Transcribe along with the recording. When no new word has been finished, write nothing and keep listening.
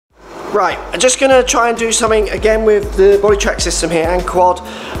Right, I'm just going to try and do something again with the body track system here and quad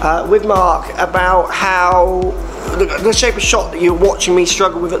with Mark about how the shape of shot that you're watching me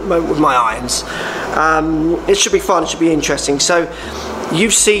struggle with at the moment with my irons. It should be fun, it should be interesting. So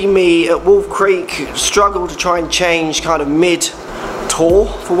you've seen me at Wolf Creek struggle to try and change kind of mid-tour,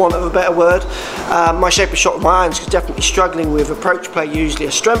 for want of a better word. My shape of shot with my irons is definitely struggling with approach play, usually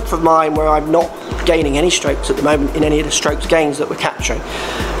a strength of mine where I'm not gaining any strokes at the moment in any of the strokes gains that we're capturing.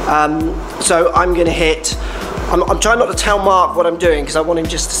 So I'm going to hit, I'm trying not to tell Mark what I'm doing because I want him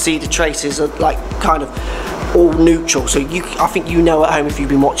just to see the traces of like kind of all neutral. So I think you know at home if you've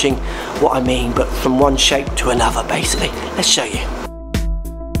been watching what I mean, but from one shape to another basically. Let's show you.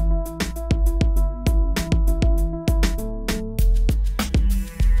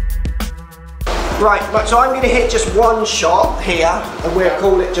 Right, so I'm going to hit just one shot here, and we'll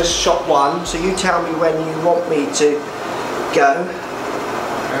call it just shot one. So you tell me when you want me to go.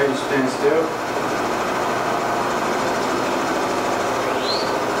 Okay, just stand still.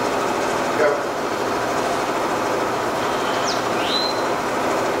 Go.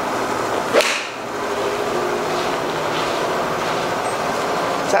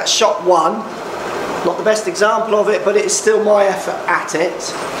 So that's shot one. Not the best example of it, but it is still my effort at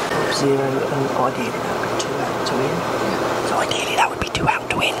it. 0 and ideally that would be 2 out to win. Yeah. So ideally that would be 2 out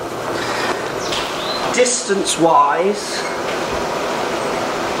to win. Distance wise,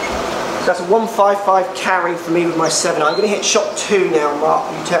 so that's a 155 carry for me with my 7. I'm going to hit shot 2 now,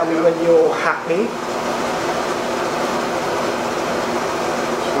 Mark. You tell me when you're happy.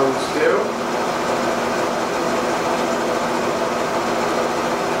 Hold still.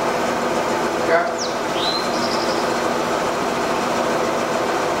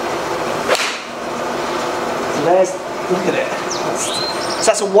 There's, look at it. So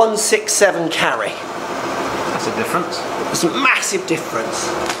that's a 167 carry. That's a difference. It's a massive difference.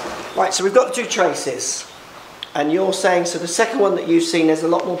 Right, so we've got the 2 traces. And you're saying, so the second one that you've seen, there's a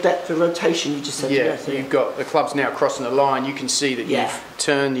lot more depth of rotation, you just said. Yeah, you've got the club's now crossing the line. You can see that you've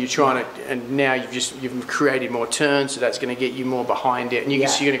turned, you're trying to, and now you've created more turns, so that's going to get you more behind it, and you can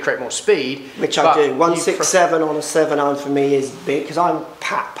see you're going to create more speed. Which I do. 167 on a 7 iron for me is big, because I'm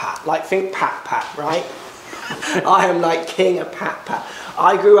pat, like think pat, right? I am like king of pat.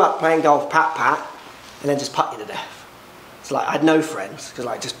 I grew up playing golf pat, and then just putt you to death. It's like I had no friends, because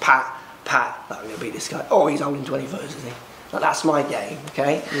like just pat, like, I'm going to beat this guy. Oh, he's holding 20 footers, isn't he? Like, that's my game,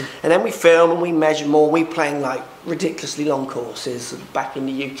 okay? And then we film and we measure more. We playing like ridiculously long courses back in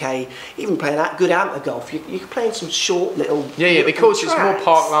the UK. Even playing that good amateur golf, you're playing some short little because it's more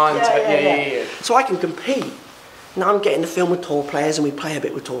park lines. Yeah. So I can compete. Now I'm getting to film with tour players and we play a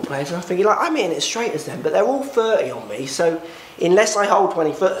bit with tour players and I think like I'm hitting it straight as them, but they're all 30 on me, so unless I hold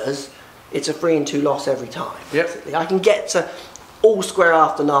 20 footers, it's a 3 and 2 loss every time. Yep. I can get to all square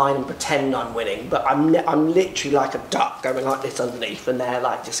after 9 and pretend I'm winning, but I'm literally like a duck going like this underneath and they're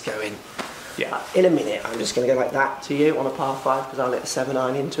like just going, in a minute I'm just going to go like that to you on a par 5 because I'll let the 7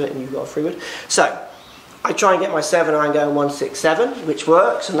 iron into it and you've got a 3 wood. So I try and get my 7 iron going 167, which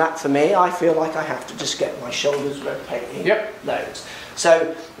works, and that for me, I feel like I have to just get my shoulders rotating loads.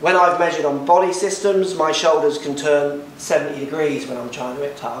 So when I've measured on body systems, my shoulders can turn 70 degrees when I'm trying to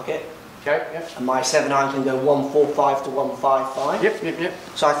hit target. Okay, And my 7 iron can go 145 to 155. Yep.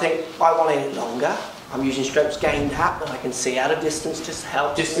 So I think I want to hit it longer. I'm using strokes gained app that I can see out of distance, just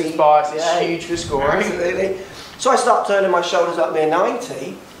helps. Distance bias is huge for scoring. Absolutely. So I start turning my shoulders up near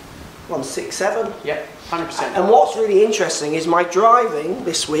 90. 167. Yep, 100%. And what's really interesting is my driving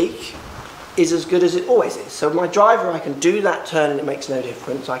this week is as good as it always is. So my driver, I can do that turn and it makes no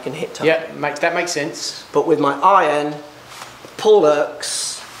difference. I can hit target. Yeah, that makes sense. But with my iron, pull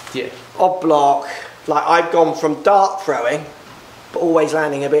hooks, odd block, like I've gone from dart throwing, but always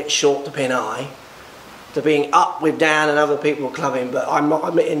landing a bit short to pin eye, to being up with Dan and other people clubbing, but I'm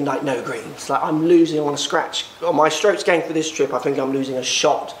hitting like no greens. Like I'm losing on a scratch. On my strokes gained for this trip, I think I'm losing a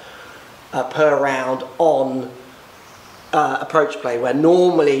shot per round on approach play, where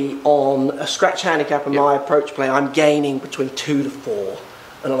normally on a scratch handicap in my approach play I'm gaining between 2 to 4,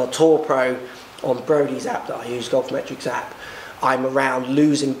 and on a Tour Pro on Brody's app that I use, Golf Metrics app, I'm around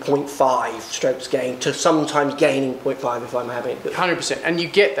losing 0.5 strokes gained to sometimes gaining 0.5 if I'm having it. 100%, and you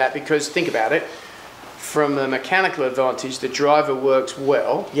get that because think about it, from a mechanical advantage the driver works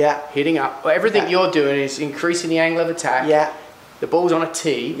well, hitting up, everything you're doing is increasing the angle of attack, the ball's on a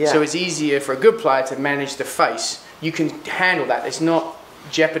tee, so it's easier for a good player to manage the face. You can handle that. It's not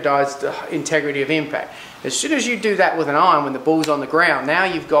jeopardise the integrity of impact. As soon as you do that with an iron when the ball's on the ground, now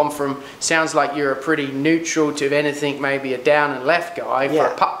you've gone from, sounds like you're a pretty neutral to, if anything, maybe a down and left guy for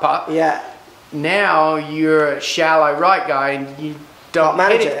a putt-putt. Now you're a shallow right guy and don't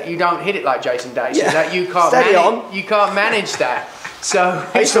hit it. You don't hit it like Jason Day. So that you can't manage that. So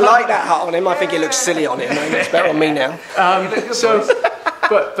I used to like that hat on him. I think it looks silly on him. It looks better on me now.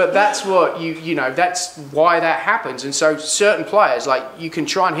 But that's what you know. That's why that happens. And so certain players, like, you can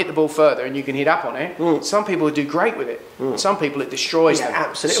try and hit the ball further and you can hit up on it. Some people do great with it. Some people it destroys them.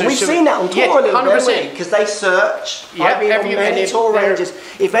 Absolutely. So, we've seen that on tour a little bit, because they search. I've been on many tour ranges.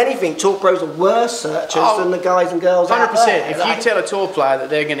 If anything, tour pros are worse searchers than the guys and girls. 100%. If you tell a tour player that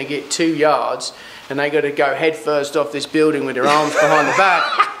they're going to get 2 yards and they got to go head first off this building with their arms behind the back,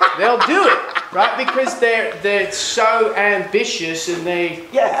 they'll do it, right? Because they're so ambitious and their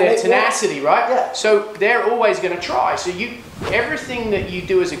tenacity, right? Yeah. So they're always going to try. So everything that you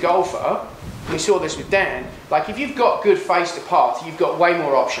do as a golfer, we saw this with Dan, like, if you've got good face to path, you've got way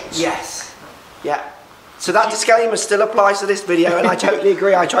more options. Yes. Yeah. So that disclaimer still applies to this video, and I totally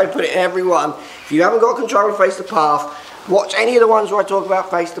agree. I try and put it in every one. If you haven't got control of face to path, watch any of the ones where I talk about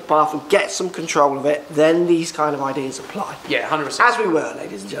face to path and get some control of it, then these kind of ideas apply. Yeah, 100%. As we were,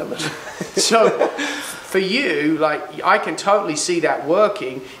 ladies and gentlemen. So, for you, like, I can totally see that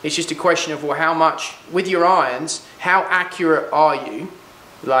working. It's just a question of, well, how much, with your irons, how accurate are you?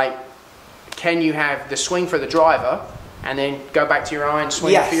 Like, can you have the swing for the driver and then go back to your iron,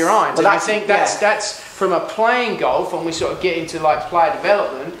 swing for your irons? Well, and I think that's from a playing golf, when we sort of get into like player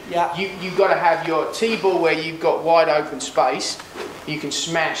development, you've got to have your tee ball where you've got wide open space, you can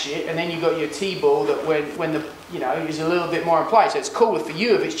smash it, and then you've got your tee ball that when the is a little bit more in place. So it's cooler for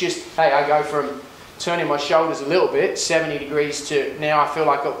you if it's just, hey, I go from turning my shoulders a little bit, 70 degrees, to now I feel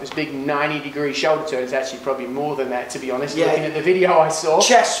like I've got this big 90-degree shoulder turn. It's actually probably more than that, to be honest, looking at the video I saw.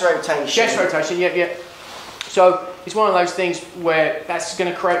 Chest rotation. Chest rotation, yeah. So it's one of those things where that's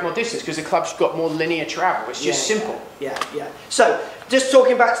going to create more distance because the club's got more linear travel. It's just simple. Yeah. So just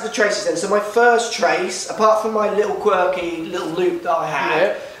talking back to the traces then. So my first trace, apart from my little quirky little loop that I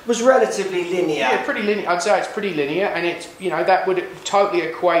had, was relatively linear. Yeah, pretty linear. I'd say it's pretty linear, and it's that would totally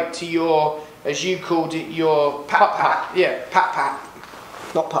equate to your, as you called it, your pat. Yeah, pat.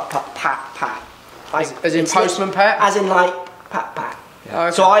 Not pat. As in postman pat? As in like pat. Yeah.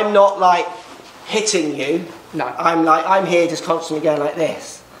 Okay. So I'm not like hitting you. No. I'm here just constantly going like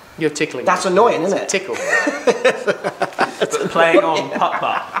this. You're tickling. That's annoying, isn't it? Tickle. Playing on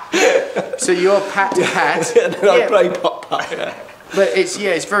putt. So you're pat to pat. I play putt. But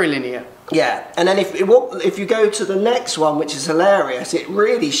it's very linear. Yeah, and then if you go to the next one, which is hilarious, it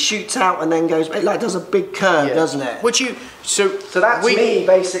really shoots out and then goes, it like does a big curve, doesn't it? So that's me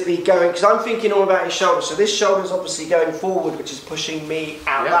basically going, because I'm thinking all about his shoulder. So this shoulder's obviously going forward, which is pushing me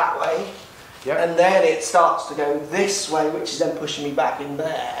out that way. Yep. And then it starts to go this way, which is then pushing me back in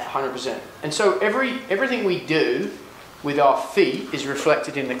there. 100%. And so everything we do with our feet is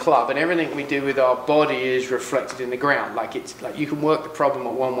reflected in the club, and everything we do with our body is reflected in the ground. Like, it's like you can work the problem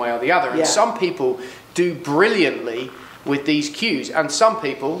one way or the other. And some people do brilliantly with these cues, and some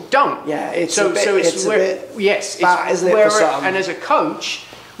people don't. Yeah, it's a bit yes, bad, isn't it, for some? And as a coach,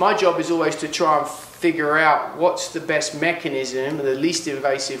 my job is always to try and figure out what's the best mechanism, the least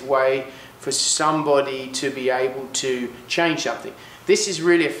invasive way for somebody to be able to change something. This is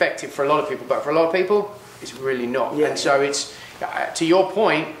really effective for a lot of people, but for a lot of people, it's really not. And so it's, to your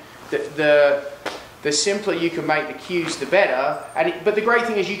point, that the simpler you can make the cues, the better. But the great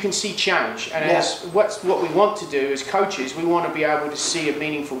thing is you can see change. And what we want to do as coaches, we want to be able to see a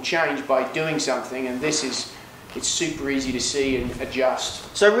meaningful change by doing something. And it's super easy to see and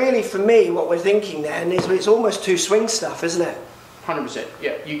adjust. So really, for me, what we're thinking then is it's almost two swing stuff, isn't it? 100%.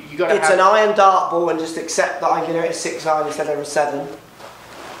 Yeah, you got to. It's an iron dart ball, and just accept that I'm going to hit a 6 iron instead of a 7.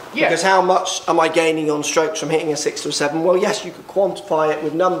 Yeah. Because how much am I gaining on strokes from hitting a 6 to a 7? Well, yes, you could quantify it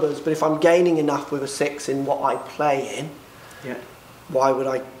with numbers, but if I'm gaining enough with a 6 in what I play in, why would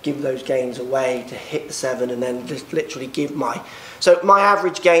I give those gains away to hit the 7 and then just literally give my... So my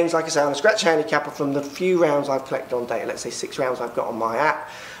average gains, like I say, on a scratch handicapper from the few rounds I've collected on data, let's say 6 rounds I've got on my app,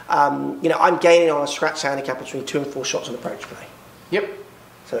 I'm gaining on a scratch handicap between 2 and 4 shots on approach play. Yep.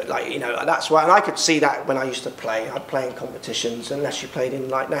 So that's why, and I could see that when I used to play. I'd play in competitions, unless you played in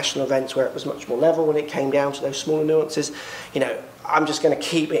like national events where it was much more level when it came down to those smaller nuances. I'm just going to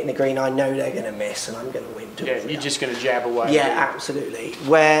keep it in the green. I know they're going to miss, and I'm going to win. You're just going to jab away. Yeah, absolutely.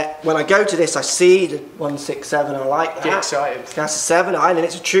 Where when I go to this, I see the 167. I like that. Get excited. That's a 7 iron, and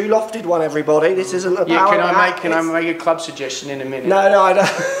it's a true lofted one. Everybody, this isn't a power. Can I make a club suggestion in a minute? No, I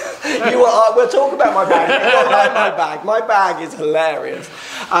don't. We'll talk about my bag. You don't like my bag. My bag is hilarious.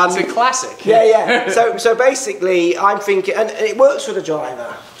 It's a classic. Yeah. So basically, I'm thinking, and it works for the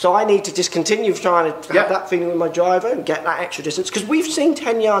driver. So I need to just continue trying to have that feeling with my driver and get that extra distance. Because we've seen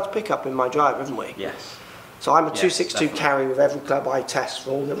 10 yards pickup in my driver, haven't we? Yes. So I'm a 262 carry with every club I test for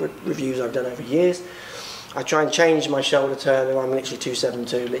all the reviews I've done over years. I try and change my shoulder turn, and I'm literally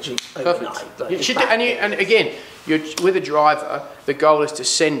 272, literally overnight. And again, with a driver, the goal is to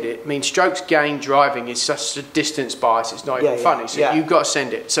send it. I mean, strokes gain driving is such a distance bias, it's not even funny. So you've got to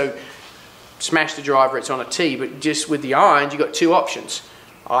send it. So smash the driver, it's on a tee, but just with the irons, you've got two options.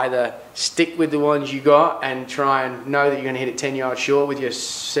 Either stick with the ones you got and try and know that you're going to hit it 10 yards short with your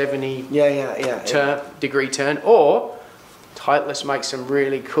 70 degree turn, or let's make some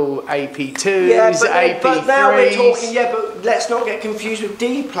really cool AP2s, AP3s. But now we're talking, but let's not get confused with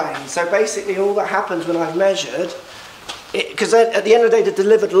D-planes. So basically all that happens when I've measured, because at the end of the day, the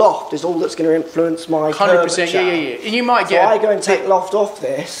delivered loft is all that's going to influence my 100%, And you might get... So I go and take loft off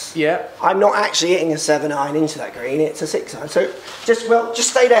this. Yeah. I'm not actually hitting a 7-iron into that green, it's a 6-iron. So just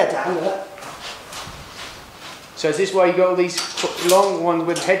stay there, Dan. So is this why you got all these long ones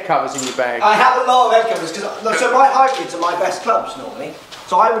with head covers in your bag? I have a lot of head covers, because so my hybrids are my best clubs normally.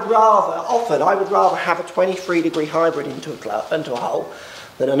 So I would rather have a 23-degree hybrid into a hole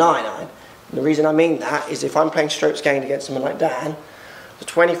than a 9-iron. And the reason I mean that is if I'm playing strokes gained against someone like Dan, the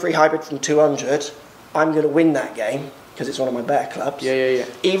 23 hybrid from 200, I'm going to win that game because it's one of my better clubs.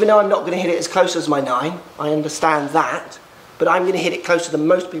 Even though I'm not going to hit it as close as my 9, I understand that, but I'm going to hit it closer than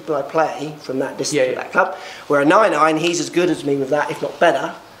most people I play from that distance with that club. Where a 9-iron, he's as good as me with that, if not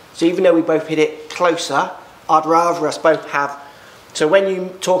better. So even though we both hit it closer, I'd rather us both have... So when you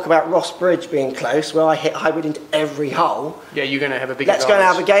talk about Ross Bridge being close, where I hit hybrid into every hole... Yeah, you're going to have a big Let's go and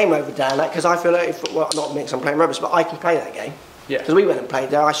have a game over down that, because I feel like, not me, because I'm playing rubbish, but I can play that game. Yeah. Because we went and played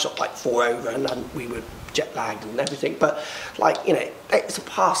there, I shot like 4 over, and we were jet lagged and everything. But, like, you know, it's a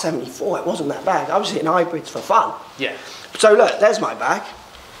par 74, it wasn't that bad. I was hitting hybrids for fun. Yeah. So look, there's my bag.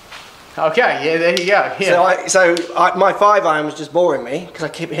 Okay, yeah, there you go. Yeah. So my 5-iron was just boring me, because I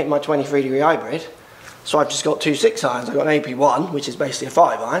keep hitting my 23-degree hybrid. So I've just got 2 6-irons. I've got an AP1, which is basically a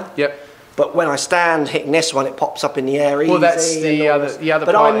 5-iron. Yep. But when I stand hitting this one, it pops up in the air easy. Well, that's the other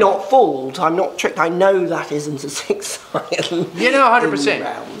But I'm not fooled. I'm not tricked. I know that isn't a 6-iron. You know,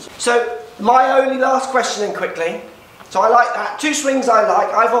 100%. So my only last question then quickly. So I like that. 2 swings I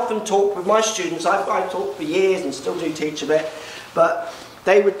like. I've often talked with my students. I've talked for years and still do teach a bit. But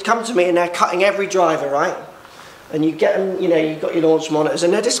they would come to me and they're cutting every driver, right? And you get them, you know, you've got your launch monitors,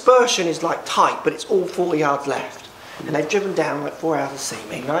 and their dispersion is like tight, but it's all 40 yards left. And they've driven down like 4 hours to see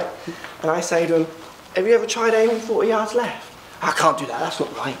me, right? And I say to them, have you ever tried aiming 40 yards left? I can't do that, that's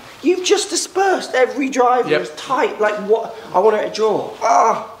not right. You've just dispersed every driver, it's tight, like what? I want it to draw.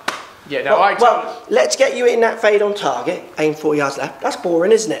 Yeah, no, well, let's get you in that fade on target, aim 40 yards left. That's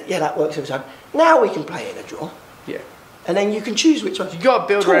boring, isn't it? Yeah, that works every time. Now we can play it in a draw. Yeah. And then you can choose which one. You've got to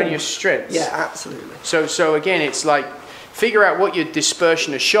build around your strengths. Yeah, absolutely. So again, it's like figure out what your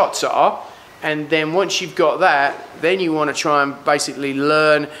dispersion of shots are, and then once you've got that, then you want to try and basically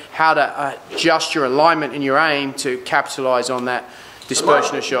learn how to adjust your alignment and your aim to capitalise on that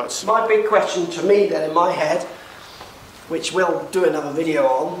dispersion of shots. My big question to me then in my head, which we'll do another video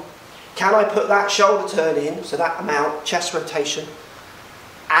on, can I put that shoulder turn in, so that amount, chest rotation,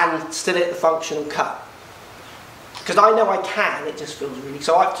 and still hit the functional cut? Because I know I can, it just feels really...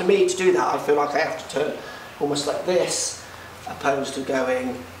 So to me, to do that, I feel like I have to turn almost like this, opposed to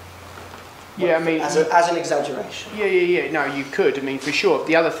going... Yeah, I mean... As an exaggeration. Yeah. No, you could, I mean, for sure.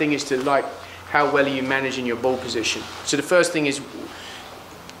 The other thing is to, like, how well are you managing your ball position? So the first thing is,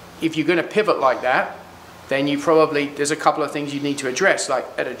 if you're going to pivot like that, then you probably... There's a couple of things you need to address. Like,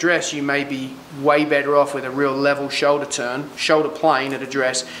 at address, you may be way better off with a real level shoulder turn, shoulder plane at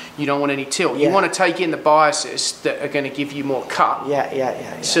address. You don't want any tilt. You want to take in the biases that are going to give you more cut.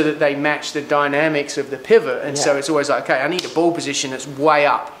 Yeah. So that they match the dynamics of the pivot. And so it's always like, okay, I need a ball position that's way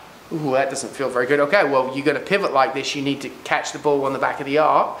up. Ooh, that doesn't feel very good. Okay, well, you're going to pivot like this. You need to catch the ball on the back of the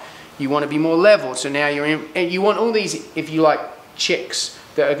arc. You want to be more level. So now you're in... And you want all these, if you like, chicks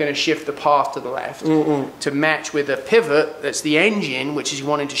that are going to shift the path to the left to match with a pivot that's the engine, which is you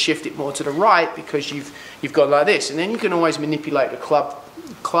wanting to shift it more to the right because you've got like this. And then you can always manipulate the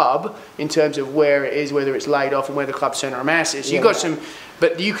club in terms of where it is, whether it's laid off and where the club center of mass is. You've got some,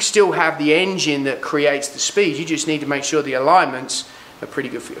 but you still have the engine that creates the speed. You just need to make sure the alignments are pretty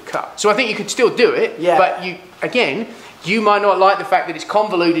good for your cut. So I think you could still do it, but you might not like the fact that it's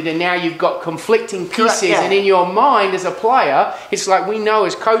convoluted and now you've got conflicting pieces, and in your mind as a player, it's like we know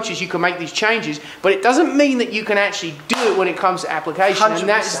as coaches you can make these changes, but it doesn't mean that you can actually do it when it comes to application. 100%. And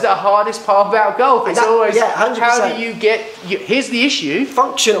that's the hardest part about golf. It's always, how do you get... Here's the issue.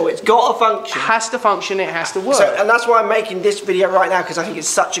 Functional, it's got to function. It has to function, it has to work. So, and that's why I'm making this video right now, because I think it's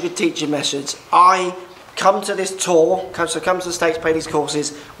such a good teaching message. I come to this tour, come to the States, play these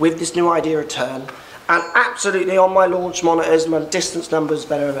courses with this new idea of turn, And absolutely on my launch monitors, my distance numbers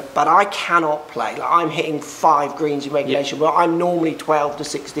better, but I cannot play. Like, I'm hitting 5 greens in regulation, where I'm normally 12 to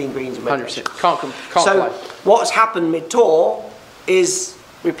 16 greens in regulation. 100%. Can't so play. What's happened mid-tour is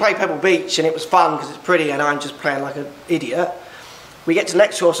we play Pebble Beach and it was fun because it's pretty and I'm just playing like an idiot. We get to the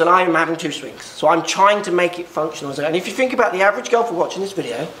next course and I'm having 2 swings. So I'm trying to make it functional. And if you think about the average golfer watching this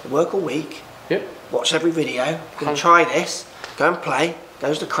video, they work all week, watch every video, going to try this, go and play,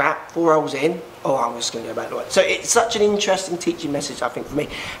 goes to crap, 4 holes in, oh, I'm just going to go back to it. So it's such an interesting teaching message, I think, for me.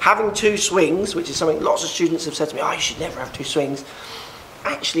 Having 2 swings, which is something lots of students have said to me, oh, you should never have 2 swings,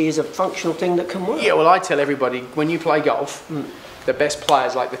 actually is a functional thing that can work. Yeah, well, I tell everybody, when you play golf, the best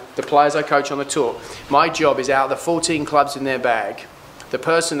players, like the players I coach on the tour, my job is out of the 14 clubs in their bag, the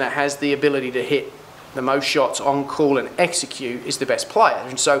person that has the ability to hit the most shots on call and execute is the best player.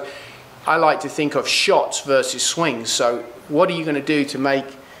 And so I like to think of shots versus swings. So what are you going to do to make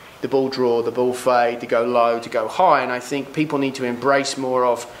the ball draw, the ball fade, to go low, to go high? And I think people need to embrace more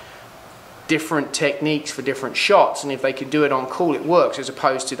of different techniques for different shots, and if they can do it on call, it works, as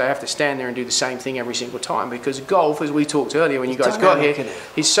opposed to they have to stand there and do the same thing every single time. Because golf, as we talked earlier when you guys got here,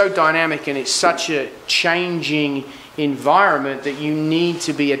 is so dynamic and it's such a changing environment that you need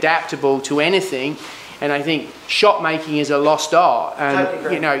to be adaptable to anything. And I think shot making is a lost art,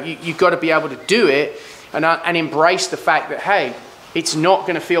 and you know, you've got to be able to do it and embrace the fact that, hey, it's not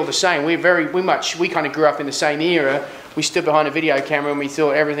going to feel the same. We kind of grew up in the same era. We stood behind a video camera and we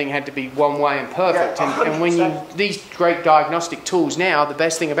thought everything had to be one way and perfect. Yeah, and when these great diagnostic tools now, the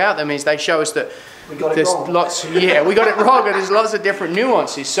best thing about them is they show us that there's lots. Yeah, we got it wrong, and there's lots of different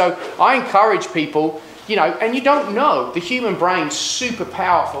nuances. So I encourage people, you know, and you don't know, the human brain's super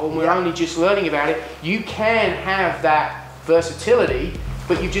powerful, and we're only just learning about it. You can have that versatility,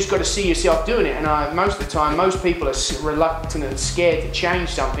 but you've just got to see yourself doing it. And most of the time, most people are reluctant and scared to change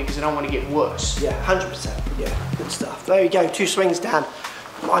something because they don't want to get worse. Yeah, 100%. Yeah, good stuff. There you go, 2 swings down.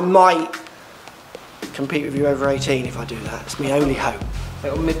 I might compete with you over 18 if I do that. It's my only hope.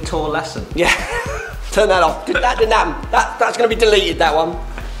 Little mid-tour lesson. Yeah, turn that off. That didn't happen. That's going to be deleted, that one.